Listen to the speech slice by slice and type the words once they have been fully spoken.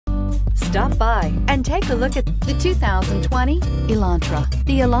Stop by and take a look at the 2020 Elantra.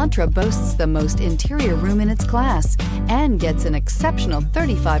 The Elantra boasts the most interior room in its class and gets an exceptional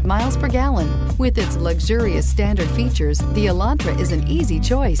 35 miles per gallon. With its luxurious standard features, the Elantra is an easy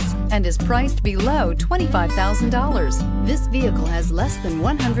choice and is priced below $25,000. This vehicle has less than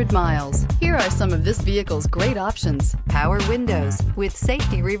 100 miles. Here are some of this vehicle's great options: power windows with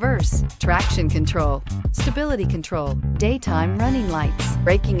safety reverse, traction control, stability control, daytime running lights,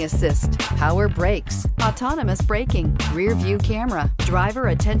 braking assist, power brakes, autonomous braking, rear view camera, driver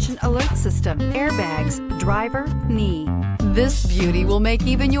attention alert system, airbags, driver knee. This beauty will make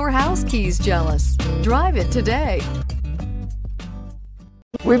even your house keys jealous. Drive it today.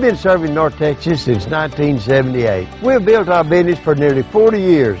 We've been serving North Texas since 1978. We've built our business for nearly 40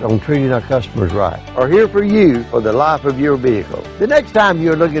 years on treating our customers right. Are here for you for the life of your vehicle. The next time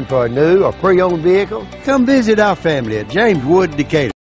you're looking for a new or pre-owned vehicle, come visit our family at James Wood, Decatur.